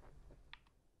here.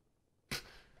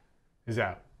 He's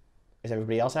out. Is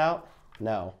everybody else out?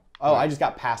 No. Oh, I just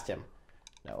got past him.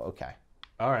 No. Okay.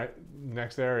 All right.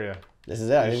 Next area. This is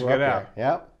it. I think we're up here.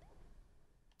 Yep.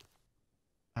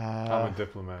 I'm a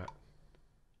diplomat.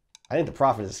 I think the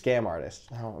prophet is a scam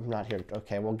artist. No, I'm not here.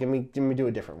 Okay, well, give me do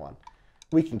a different one.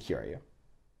 We can cure you.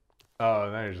 Oh,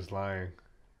 now you're just lying.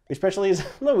 We specialize.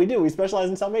 No, we do. We specialize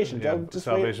in salvation. Yeah,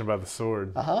 salvation by the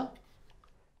sword. Yeah,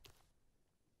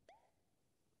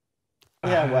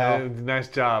 well. Nice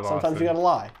job, sometimes Austin. You gotta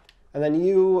lie, and then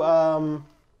you.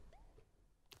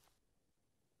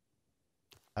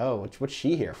 Oh, what's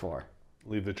she here for?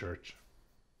 Leave the church.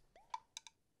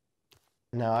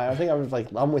 No, I think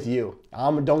I'm with you.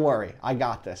 Don't worry, I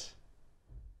got this.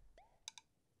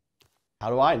 How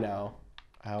do I know?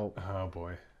 Oh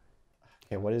boy.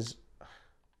 Okay, what is...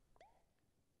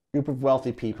 Group of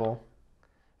wealthy people.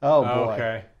 Oh boy.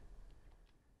 Okay.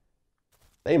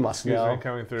 They must know. Excuse me,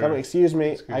 coming through. Excuse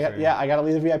me. I gotta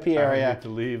leave the VIP area. I need to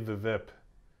leave the VIP.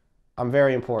 I'm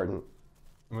very important.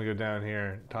 I'm gonna go down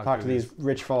here and talk to these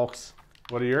rich folks.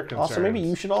 What are your concerns? Also, maybe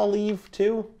you should all leave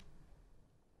too.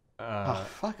 Oh,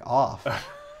 fuck off.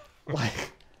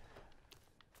 Like,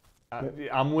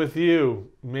 I'm with you.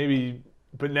 Maybe,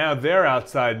 but now they're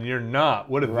outside and you're not.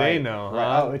 What do they know? Huh?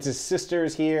 Right. Oh, it's his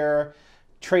sister's here.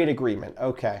 Trade agreement.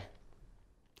 Okay.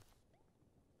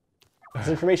 This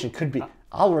information could be.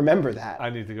 I'll remember that.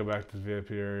 I need to go back to the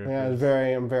VIP area. Yeah, it's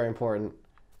very important.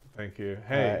 Thank you.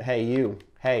 Hey. Hey, you.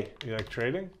 Hey. You like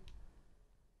trading?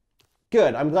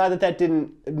 Good. I'm glad that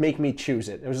didn't make me choose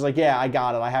it. It was like, yeah, I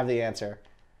got it. I have the answer.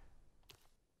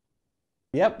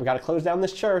 Yep, we got to close down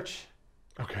this church.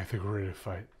 Okay, I think we're ready to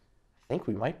fight. I think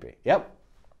we might be. Yep.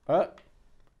 Oh,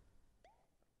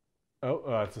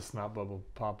 it's a snot bubble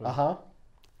popping.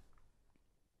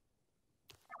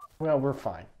 Well, we're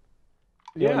fine.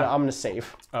 Yeah. I'm going to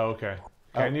save. Oh, okay.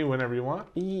 Can you whenever you want?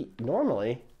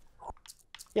 Normally.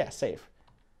 Yeah, save.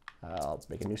 Let's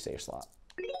make a new save slot.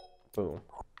 Boom.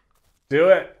 Do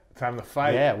it. Time to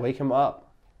fight. Yeah, wake him up.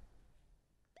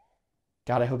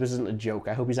 God, I hope this isn't a joke.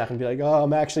 I hope he's not going to be like, oh,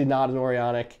 I'm actually not an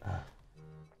Aurionic.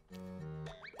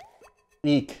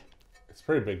 Eek. It's a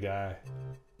pretty big guy.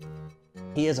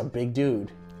 He is a big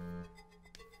dude.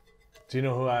 Do you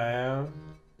know who I am?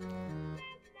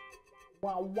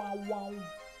 Wow, wow, wow.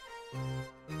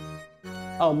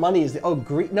 Oh, money is the... Oh,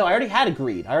 greed. No, I already had a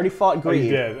greed. I already fought greed. Oh, you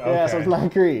did? Okay. Yeah, so it's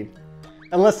not greed.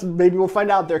 Unless maybe we'll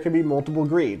find out there can be multiple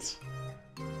greeds.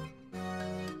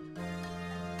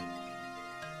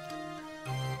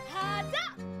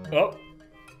 Oh.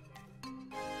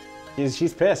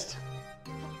 She's pissed.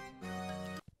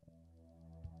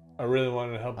 I really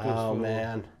wanted to help this Oh, fool.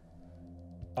 man.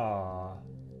 Aw.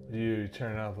 You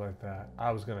turn up like that.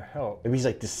 I was gonna help. Maybe he's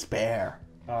like despair.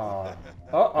 Uh-oh.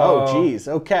 Oh, jeez.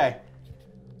 Okay.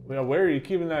 Well, where are you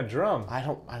keeping that drum? I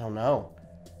don't know.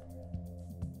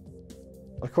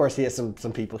 Of course, he has some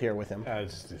people here with him.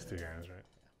 It's just two guys, right?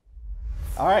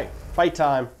 All right, fight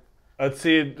time. Let's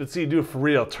see you do it for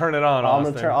real. Turn it on,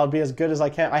 Austin. I'll be as good as I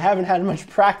can. I haven't had much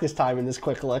practice time in this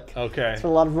quick look. Okay. It's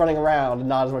been a lot of running around and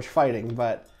not as much fighting,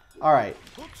 but all right.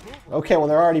 Okay, well,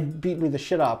 they're already beating me the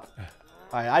shit up.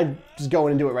 All right, I'm just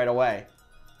going into it right away.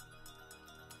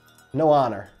 No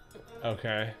honor.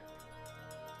 Okay.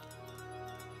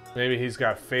 Maybe he's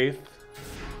got faith.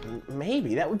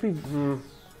 Maybe that would be.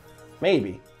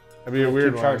 Maybe. That'd be a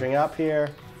weird Keep one. charging up here.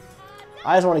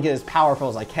 I just want to get as powerful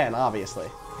as I can, obviously.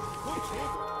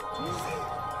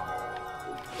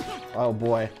 Oh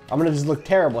boy, I'm gonna just look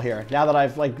terrible here now that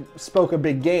I've like spoke a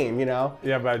big game, you know?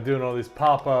 Yeah, by doing all these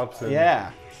pop-ups. And...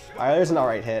 Yeah. All right, there's an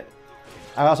alright hit.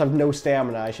 I also have no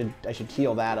stamina. I should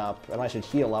heal that up, and I should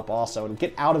heal up also and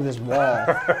get out of this wall.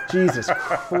 Jesus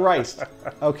Christ.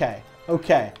 Okay.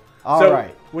 Okay. All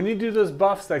right. When you do those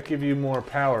buffs that give you more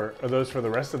power, are those for the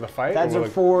rest of the fight? That's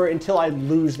for until I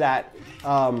lose that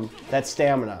that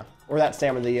stamina or that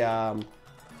stamina.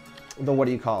 The what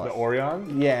do you call it? The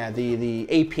Aurion? Yeah, the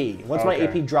AP. Once my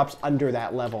AP drops under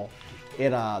that level,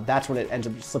 that's when it ends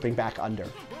up slipping back under.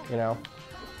 You know.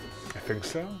 I think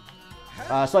so.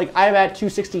 So like I'm at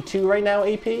 262 right now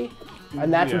AP,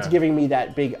 and that's what's giving me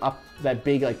that big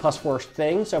like +4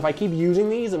 thing. So if I keep using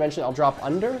these, eventually I'll drop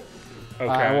under.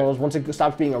 Okay. Well, once it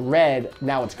stops being a red,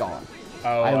 now it's gone.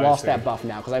 Oh, I lost that buff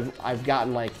now because I've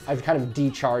gotten like I've kind of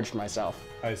decharged myself.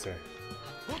 I see.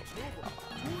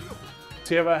 Does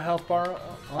he have a health bar?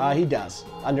 He does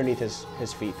underneath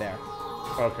his feet there.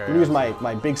 Okay. I'm use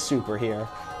my big super here.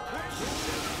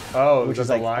 Oh, which is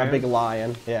like a big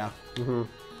lion. Yeah. Mm-hmm.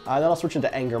 Then I'll switch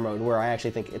into anger mode where I actually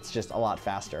think it's just a lot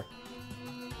faster.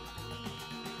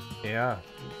 Yeah.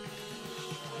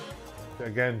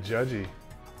 Again, judgy.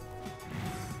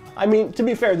 I mean, to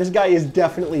be fair, this guy is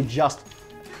definitely just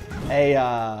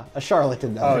a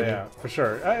charlatan, though. Oh yeah, for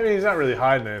sure. I mean, he's not really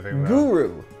hiding anything, though.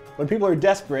 Guru. When people are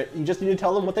desperate, you just need to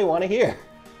tell them what they want to hear.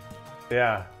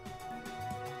 Yeah.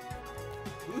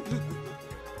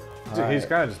 He's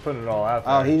kind of just putting it all out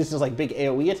there. Oh, he just does like big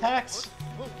AoE attacks?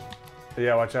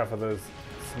 Yeah, watch out for those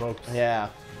smokes. Yeah.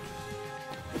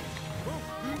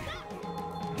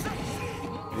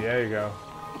 There you go.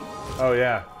 Oh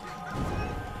yeah.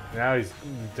 Now he's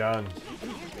done.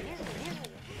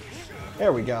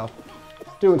 There we go.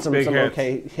 Doing some hits.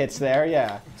 okay hits there,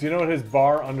 yeah. Do you know what his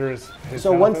bar under his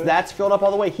So once that's filled up all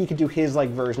the way, he could do his like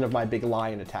version of my big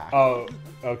lion attack. Oh,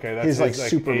 okay. That's his like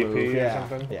super AP move, or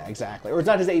something? Yeah, exactly. Or it's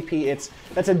not his AP.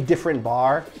 That's a different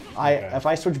bar. If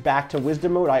I switch back to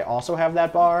wisdom mode, I also have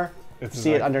that bar.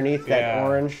 See it underneath that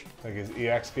orange? Like his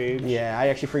EX gauge? Yeah, I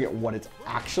actually forget what it's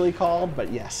actually called, but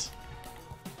yes.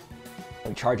 Let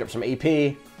me charge up some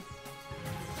AP.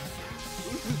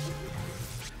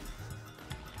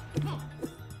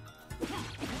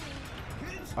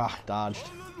 Ah, dodged.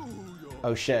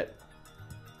 Oh shit.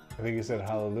 I think he said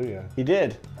hallelujah. He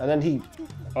did. And then he...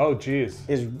 Oh, jeez.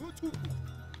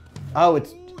 Oh,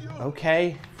 it's...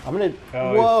 Okay. I'm gonna...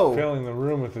 Oh, whoa. He's filling the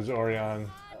room with his Aurion.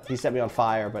 He set me on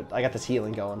fire, but I got this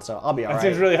healing going, so I'll be alright. That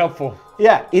seems really helpful.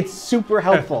 Yeah, it's super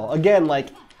helpful. Again, like,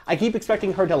 I keep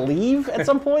expecting her to leave at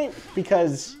some point,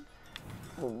 because...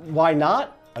 Why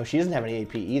not? Oh, she doesn't have any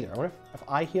AP either. I wonder if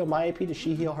I heal my AP, does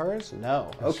she heal hers? No.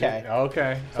 Okay.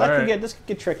 Okay. So this could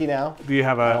get tricky now. Do you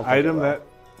have an item that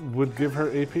would give her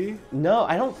AP? No,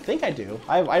 I don't think I do.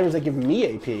 I have items that give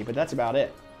me AP, but that's about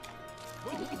it.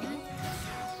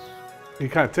 You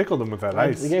kind of tickled him with that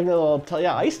ice. We gave him a little,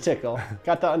 ice tickle.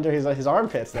 Got that under his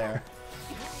armpits there.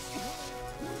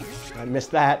 I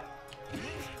missed that.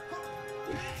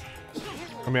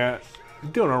 I mean,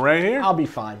 you're doing all right here. I'll be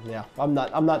fine. Yeah, I'm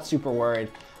not super worried.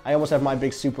 I almost have my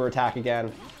big super attack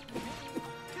again.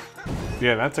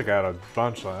 Yeah, that took out a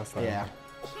bunch last time. Yeah.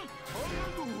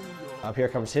 Up here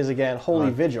comes his again.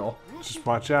 Holy Vigil. Just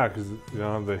watch out, because you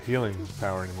don't have the healing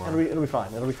power anymore. It'll be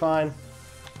fine. It'll be fine.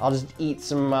 I'll just eat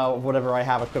some whatever I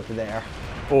have equipped there.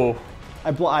 Oh. I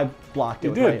blocked it.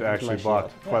 You did actually block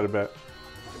quite a bit.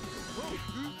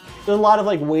 There's a lot of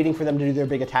like waiting for them to do their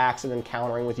big attacks and then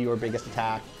countering with your biggest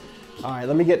attack. All right,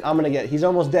 I'm gonna get, he's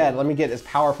almost dead. Let me get as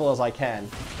powerful as I can.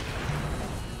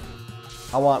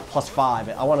 I want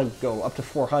 +5. I want to go up to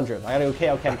 400. I gotta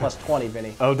go KO plus 20,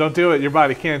 Vinny. Oh, don't do it. Your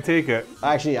body can't take it.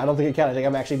 Actually, I don't think it can. I think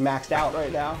I'm actually maxed out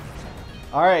right now.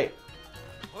 All right.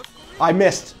 I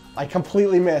missed. I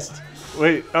completely missed.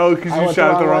 Wait, oh, because you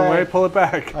shot it the wrong way? Pull it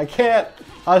back. I can't.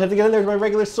 I have to get in there with my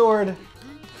regular sword.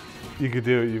 You could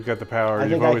do it. You've got the power.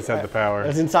 You've always had the power.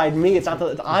 It's inside me. It's not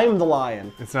the. I'm the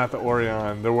lion. It's not the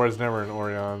Aurion. There was never an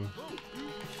Aurion.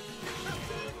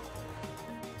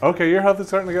 Okay, your health is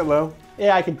starting to get low.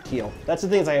 Yeah, I could heal. That's the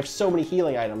thing is I have so many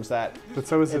healing items that... But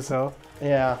so is his health.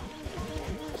 Yeah.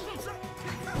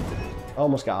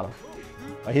 Almost got him.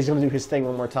 He's going to do his thing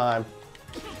one more time.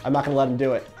 I'm not going to let him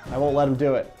do it. I won't let him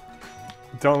do it.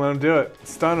 Don't let him do it.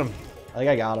 Stun him. I think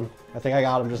I got him. I think I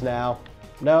got him just now.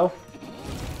 No?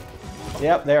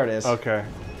 Yep, there it is. Okay.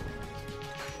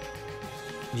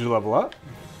 Did you level up?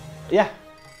 Yeah.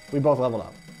 We both leveled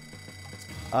up.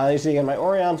 You see again, my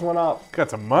Aurion's went up. Got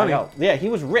some money. Yeah, he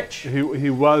was rich. He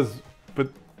was, but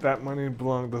that money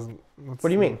doesn't. What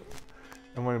do you mean?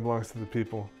 That money belongs to the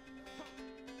people.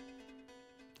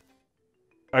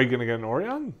 Are you gonna get an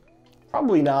Aurion?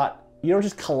 Probably not. You don't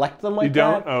just collect them like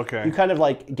that. You don't? Okay. You kind of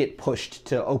like get pushed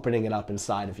to opening it up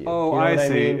inside of you. Oh, you know I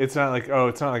see. I mean? It's not like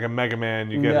it's not like a Mega Man.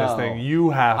 You get this thing. You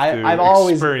have to I've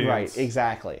always experience. Right.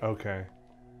 Exactly. Okay.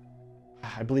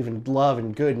 I believe in love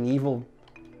and good and evil.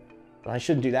 I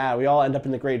shouldn't do that. We all end up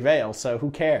in the Great Veil, so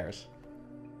who cares?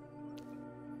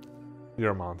 You're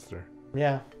a monster.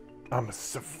 Yeah. I'm a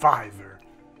survivor.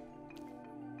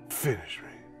 Finish me.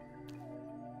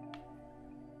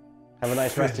 Have a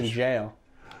nice rest in jail.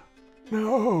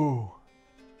 No.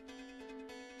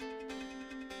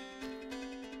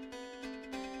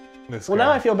 Well, now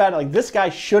I feel bad. Like, this guy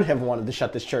should have wanted to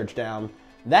shut this church down.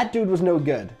 That dude was no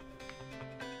good.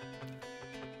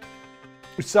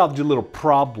 We solved your little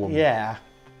problem. Yeah.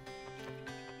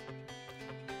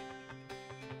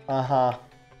 Uh-huh.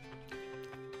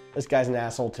 This guy's an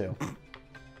asshole, too.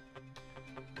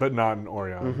 But not an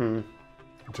Aurion. Mm-hmm.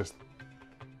 Just...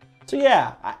 So,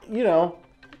 yeah, you know,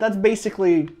 that's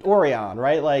basically Aurion,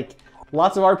 right? Like,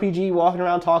 lots of RPG, walking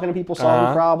around, talking to people,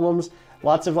 solving problems.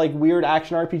 Lots of, like, weird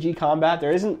action RPG combat.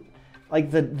 There isn't,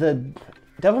 like, the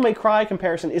Devil May Cry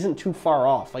comparison isn't too far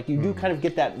off. Like, you do kind of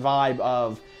get that vibe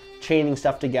of chaining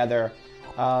stuff together.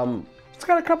 It's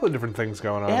got a couple of different things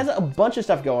going on. It has a bunch of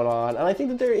stuff going on, and I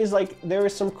think that there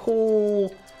is some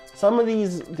cool, some of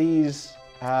these.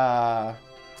 I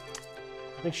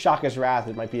think Shaka's Wrath.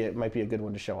 It might be a good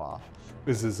one to show off.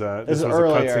 This is earlier.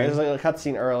 This is like a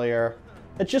cutscene earlier.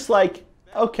 It's just like,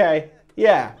 okay,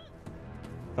 yeah.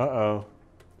 Uh-oh.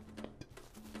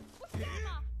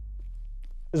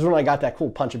 This is when I got that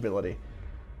cool punch ability.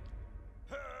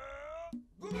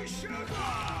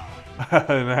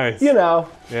 Nice. You know.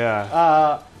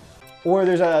 Yeah. Or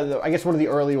there's I guess one of the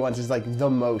early ones is like the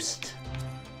most.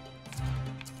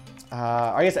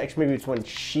 I guess actually maybe it's when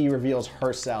she reveals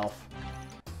herself.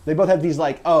 They both have these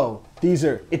like, oh,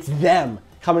 it's them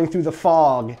coming through the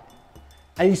fog.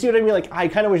 And you see what I mean? Like, I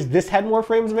kind of wish this had more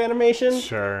frames of animation.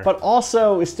 Sure. But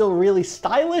also is still really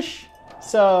stylish.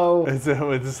 So. Is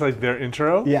this like their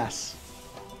intro? Yes.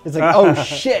 It's like, oh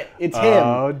shit, it's him.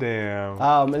 Oh, damn.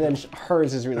 And then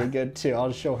hers is really good too. I'll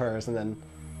just show hers and then.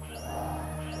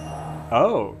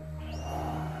 Oh.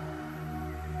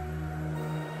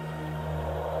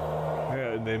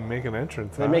 Yeah, they make an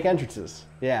entrance. They make entrances,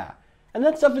 yeah. And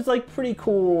that stuff is like pretty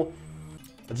cool.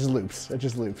 It just loops. It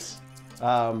just loops.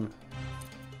 So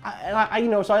I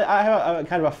have a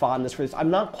kind of a fondness for this. I'm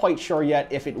not quite sure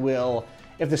yet if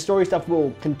the story stuff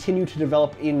will continue to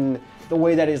develop in the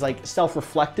way that is like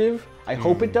self-reflective. I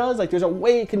hope it does. Like there's a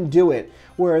way it can do it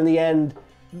where in the end,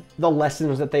 the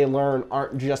lessons that they learn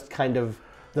aren't just kind of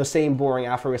the same boring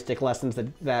aphoristic lessons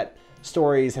that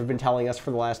stories have been telling us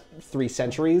for the last 3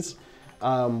 centuries.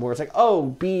 Where it's like, oh,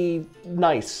 be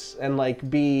nice and like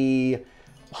be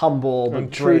humble but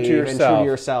and true brave and true to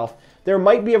yourself. There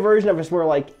might be a version of us where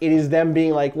like it is them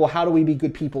being like, well, how do we be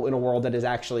good people in a world that is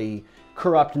actually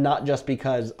corrupt, not just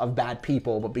because of bad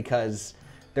people, but because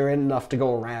there ain't enough to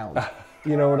go around.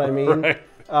 You know what I mean? Right.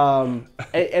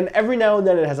 And every now and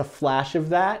then it has a flash of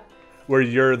that. Where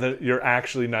you're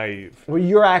actually naive. Where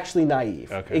you're actually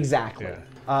naive. Okay. Exactly. Yeah.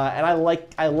 And I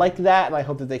like that, and I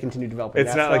hope that they continue developing.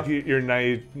 It's not like your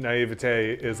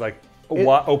naivete is like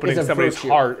opening is a somebody's virtue.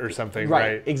 heart or something,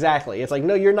 right? Exactly. It's like,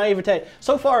 no, your naivete.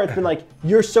 So far, it's been like,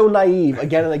 you're so naive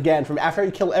again and again. From after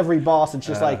you kill every boss, it's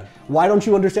just like, why don't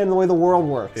you understand the way the world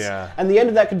works? Yeah. And the end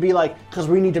of that could be like, because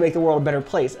we need to make the world a better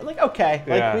place. And like, okay,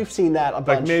 like we've seen that a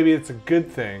bunch. Like maybe it's a good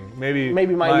thing. Maybe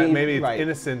it's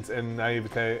innocence and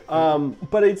naivete.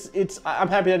 But I'm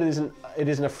happy that it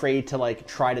isn't afraid to like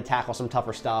try to tackle some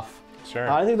tougher stuff. Sure.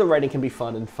 I think the writing can be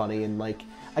fun and funny, and like,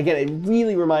 again, it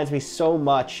really reminds me so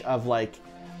much of like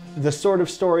the sort of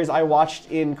stories I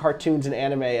watched in cartoons and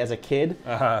anime as a kid,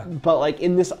 but like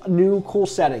in this new cool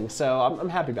setting. So I'm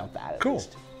happy about that. Cool.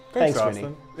 Least. Thanks, Austin.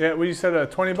 Vinny. Yeah, well, you said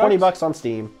 $20. $20 on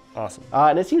Steam. Awesome.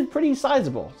 And it seems pretty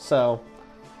sizable. So.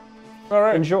 All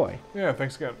right. Enjoy. Yeah.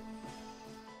 Thanks again.